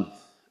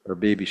 or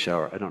baby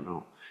shower, I don't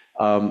know.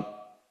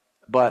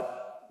 But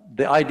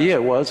the idea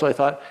was, I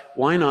thought,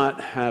 why not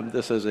have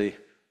this as a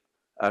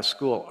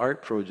school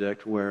art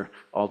project where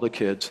all the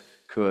kids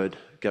could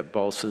get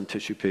balsa and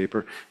tissue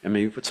paper and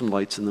maybe put some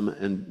lights in them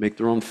and make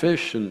their own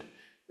fish, and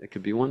it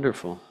could be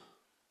wonderful.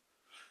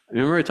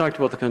 Remember I talked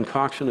about the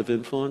concoction of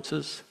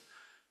influences?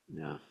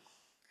 Yeah.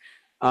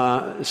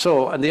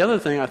 And the other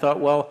thing I thought,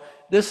 well,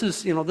 this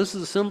is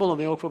a symbol of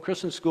the Oakville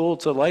Christian School.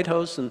 It's a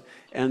lighthouse, and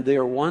they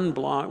are one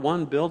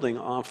building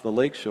off the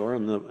lake shore,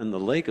 and the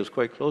lake is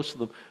quite close to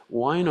them.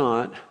 Why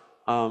not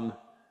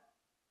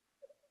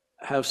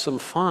have some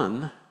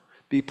fun,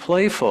 be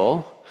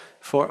playful?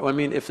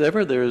 If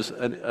ever there's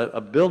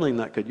a building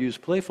that could use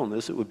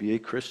playfulness, it would be a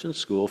Christian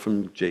school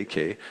from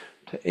JK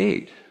to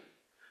 8.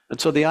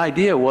 And so the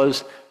idea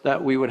was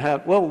that we would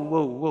have,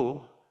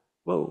 whoa.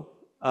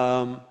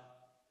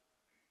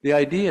 The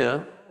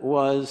idea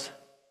was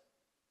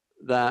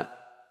that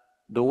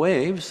the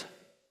waves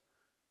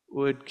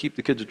would keep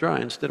the kids dry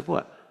instead of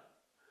wet.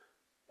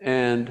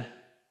 And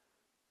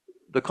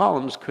the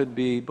columns could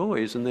be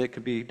buoys, and they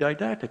could be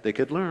didactic. They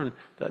could learn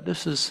that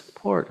this is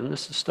port and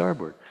this is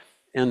starboard.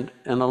 And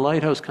a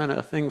lighthouse kind of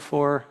a thing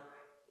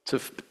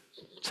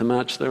to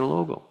match their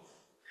logo.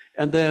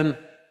 And then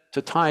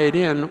to tie it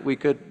in,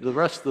 the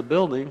rest of the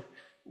building,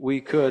 we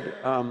could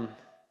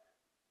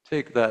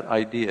take that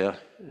idea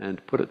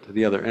and put it to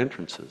the other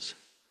entrances,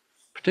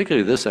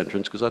 particularly this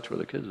entrance, because that's where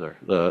the kids are,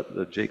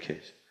 the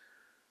JKs.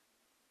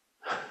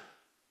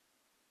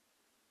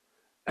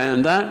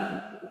 And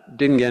that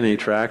didn't get any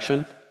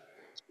traction,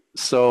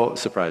 so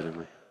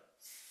surprisingly.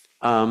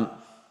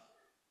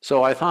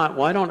 So I thought,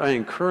 why don't I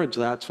encourage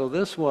that? So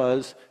this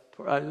was,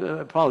 I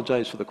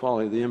apologize for the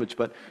quality of the image,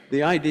 but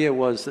the idea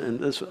was,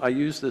 and I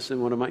used this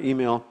in one of my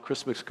email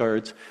Christmas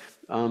cards,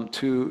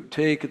 to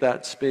take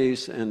that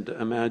space and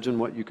imagine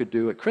what you could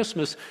do at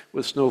Christmas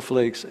with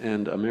snowflakes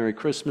and a Merry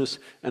Christmas.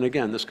 And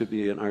again, this could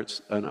be an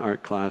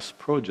art class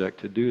project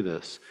to do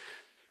this.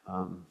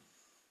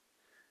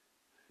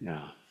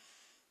 Yeah.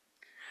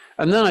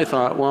 And then I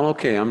thought, well,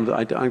 okay,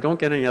 I don't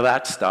get any of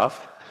that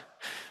stuff,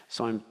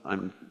 so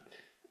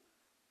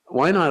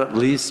why not at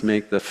least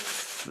make the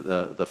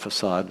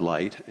facade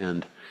light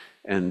and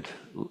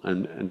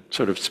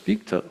sort of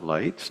speak to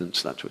light,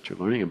 since that's what you're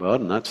learning about,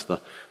 and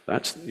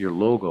that's your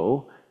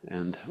logo,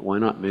 and why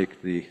not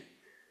make the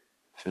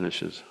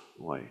finishes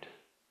white?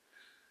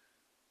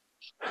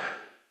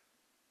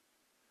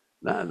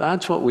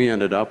 That's what we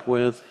ended up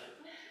with,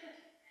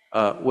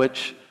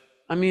 which,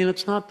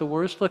 it's not the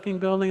worst looking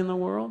building in the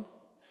world,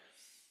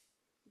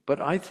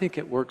 but I think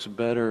it works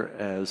better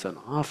as an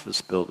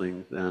office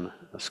building than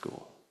a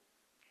school.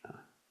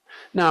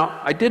 Now,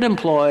 I did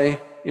employ,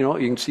 you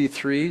can see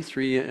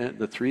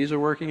the threes are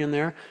working in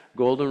there,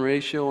 golden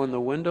ratio in the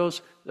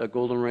windows, a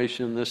golden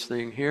ratio in this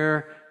thing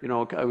here.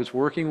 I was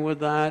working with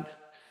that.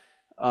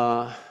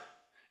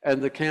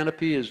 And the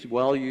canopy is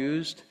well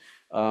used.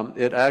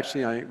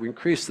 I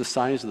increased the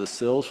size of the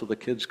sill so the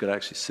kids could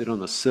actually sit on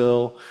the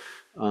sill.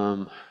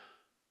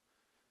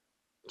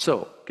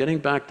 So, getting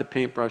back to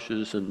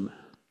paintbrushes and,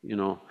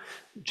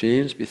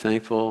 James, be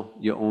thankful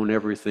you own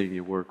everything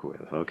you work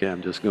with. Okay,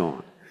 I'm just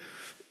going.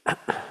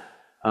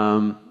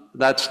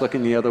 That's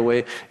looking the other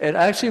way. It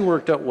actually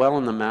worked out well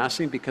in the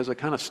massing because it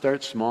kind of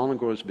starts small and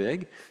grows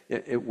big.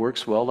 It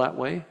works well that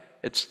way.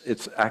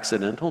 It's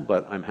accidental,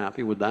 but I'm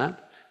happy with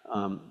that.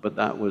 But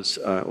that was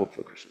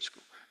Oakville Christian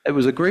School. It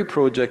was a great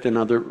project in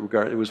other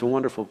regard. It was a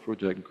wonderful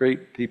project.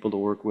 Great people to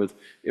work with.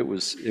 It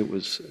was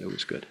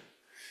good.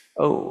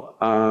 Oh,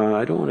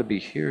 I don't want to be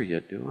here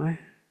yet, do I?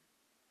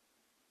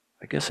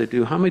 I guess I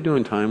do. How am I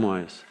doing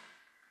time-wise?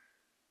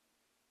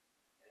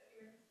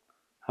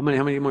 How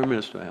many more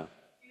minutes do I have?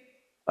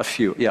 A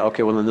few. Yeah,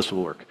 okay, well then this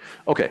will work.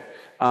 Okay,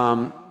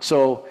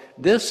 so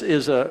this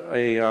is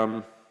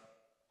a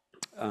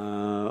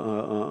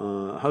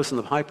house in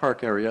the High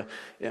Park area.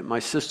 A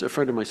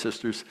friend of my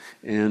sister's,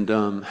 and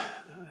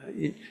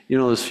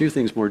there's few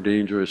things more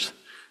dangerous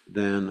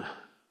than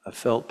a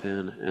felt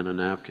pen and a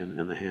napkin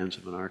in the hands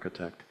of an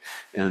architect.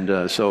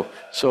 And so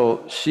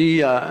she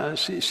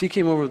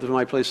came over to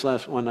my place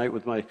one night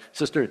with my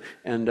sister,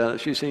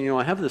 and she's saying,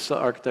 I have this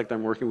architect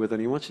I'm working with,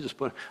 and he wants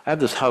to I have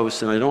this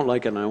house, and I don't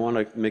like it, and I want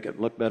to make it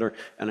look better,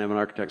 and I have an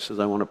architect says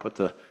I want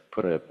to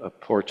put a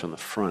porch on the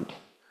front.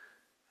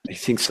 He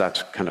thinks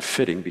that's kind of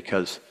fitting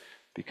because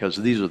because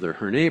these are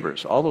her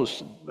neighbors. All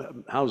those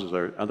houses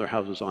are other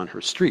houses on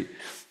her street.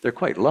 They're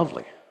quite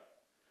lovely.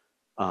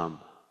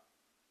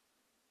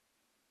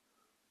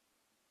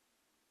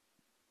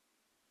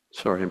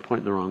 Sorry, I'm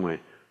pointing the wrong way.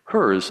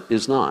 Hers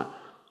is not.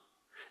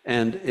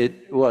 And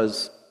it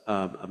was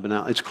a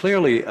banal. It's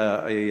clearly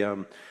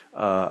a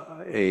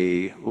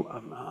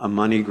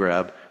money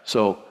grab.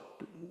 So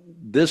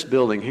this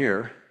building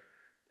here,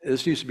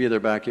 this used to be their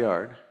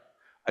backyard.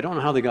 I don't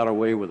know how they got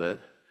away with it,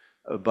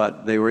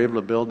 but they were able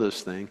to build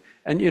this thing.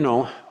 And you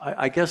know,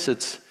 I guess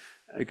it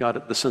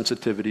got the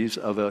sensitivities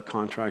of a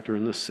contractor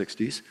in the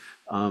 60s.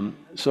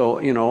 So,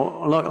 you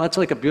know, look, that's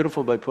like a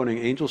beautiful by putting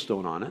angel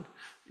stone on it,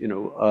 you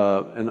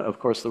know, and of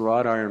course the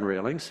wrought iron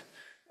railings.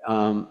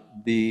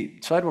 The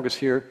sidewalk is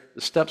here.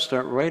 The steps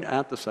start right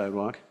at the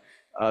sidewalk.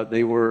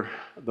 They had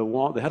a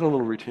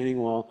little retaining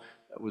wall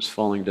that was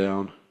falling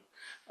down.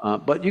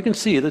 But you can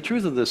see, the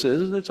truth of this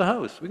is it's a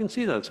house. We can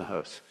see that it's a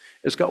house.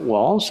 It's got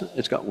walls,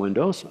 it's got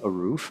windows, a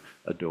roof,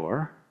 a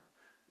door.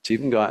 It's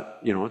even got,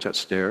 you know, it's got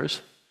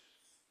stairs.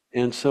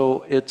 And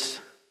so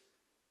it's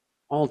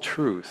all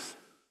truth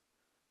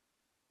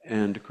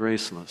and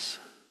graceless.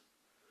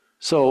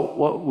 So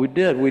what we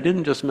did, we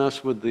didn't just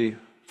mess with the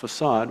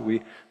facade,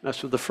 we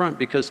messed with the front,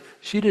 because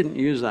she didn't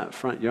use that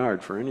front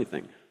yard for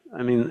anything.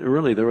 I mean,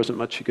 really, there wasn't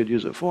much she could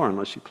use it for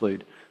unless she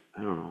played,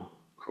 I don't know,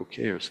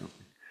 croquet or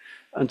something.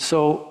 And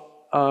so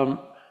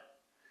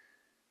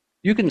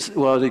you can,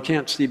 well, they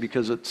can't see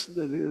because it's,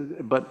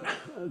 but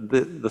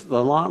the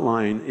lot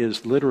line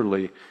is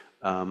literally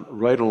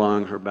right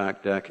along her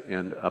back deck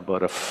and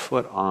about a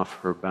foot off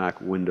her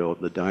back window of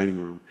the dining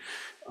room.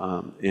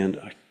 And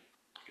I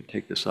can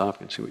take this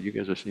off and see what you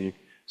guys are seeing.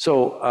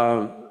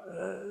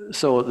 So,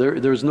 so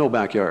there's no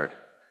backyard.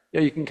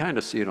 Yeah, you can kind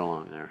of see it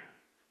along there.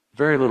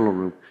 Very little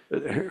room.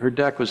 Her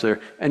deck was there.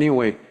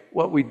 Anyway,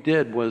 what we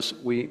did was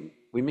we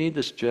made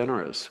this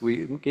generous.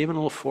 We gave it a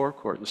little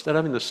forecourt. Instead of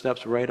having the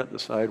steps right at the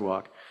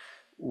sidewalk,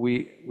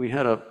 we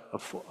had a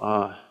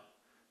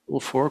little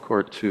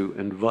forecourt to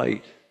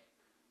invite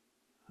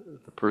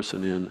the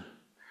person in.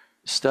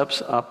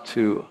 Steps up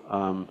to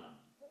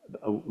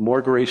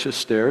more gracious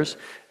stairs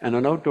and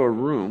an outdoor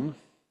room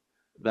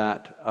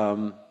that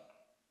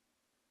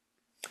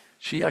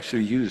she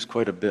actually used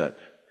quite a bit.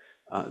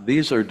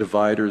 These are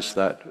dividers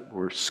that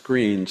were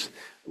screens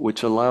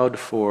which allowed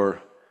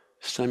for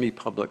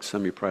semi-public,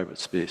 semi-private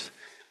space.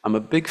 I'm a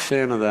big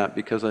fan of that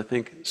because I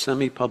think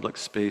semi-public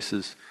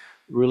spaces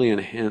really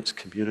enhance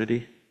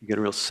community. You get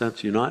a real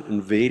sense you're not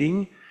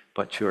invading,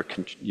 but you're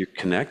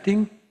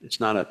connecting. It's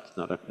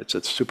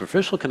a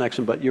superficial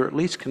connection, but you're at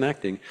least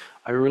connecting.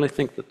 I really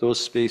think that those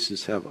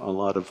spaces have a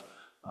lot of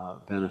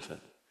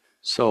benefit.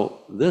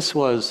 So this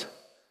was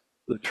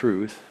the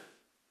truth.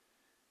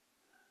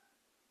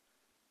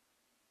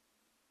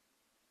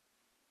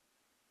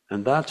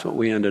 And that's what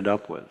we ended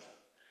up with,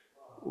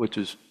 which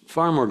is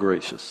far more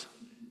gracious.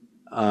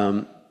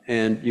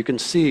 And you can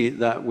see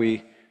that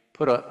we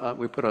put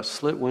a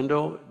slit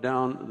window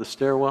down the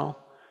stairwell,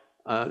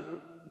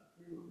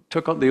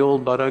 took out the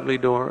old but ugly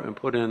door and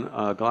put in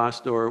a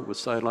glass door with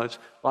side lights.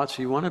 Lots,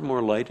 you wanted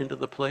more light into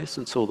the place,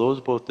 and so those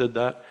both did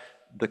that.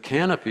 The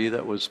canopy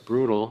that was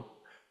brutal,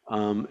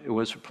 it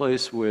was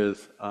replaced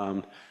with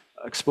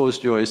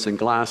exposed joists and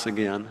glass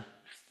again.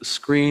 The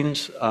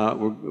screens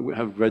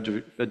have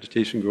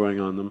vegetation growing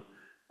on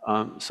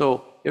them.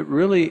 So it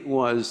really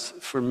was,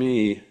 for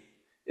me,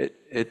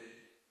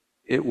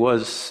 it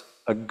was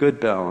a good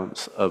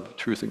balance of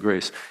truth and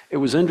grace. It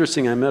was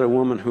interesting, I met a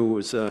woman who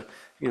was,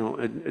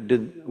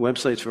 did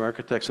websites for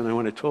architects, and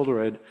when I told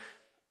her I'd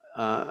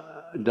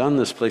done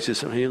this place, she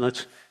said, hey,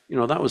 that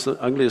was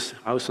the ugliest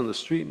house on the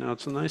street, now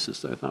it's the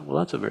nicest. I thought, well,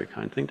 that's a very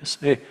kind thing to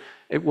say.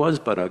 It was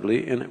but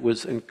ugly, and it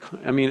was,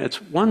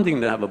 it's one thing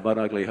to have a but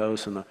ugly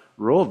house and a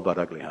row of but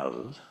ugly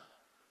houses,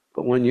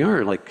 but when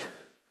you're like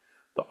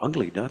the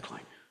ugly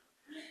duckling.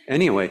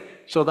 Anyway,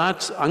 so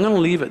I'm going to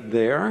leave it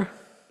there.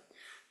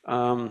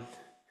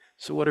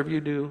 So whatever you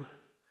do,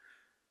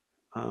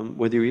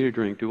 whether you eat or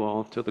drink, do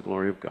all to the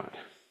glory of God.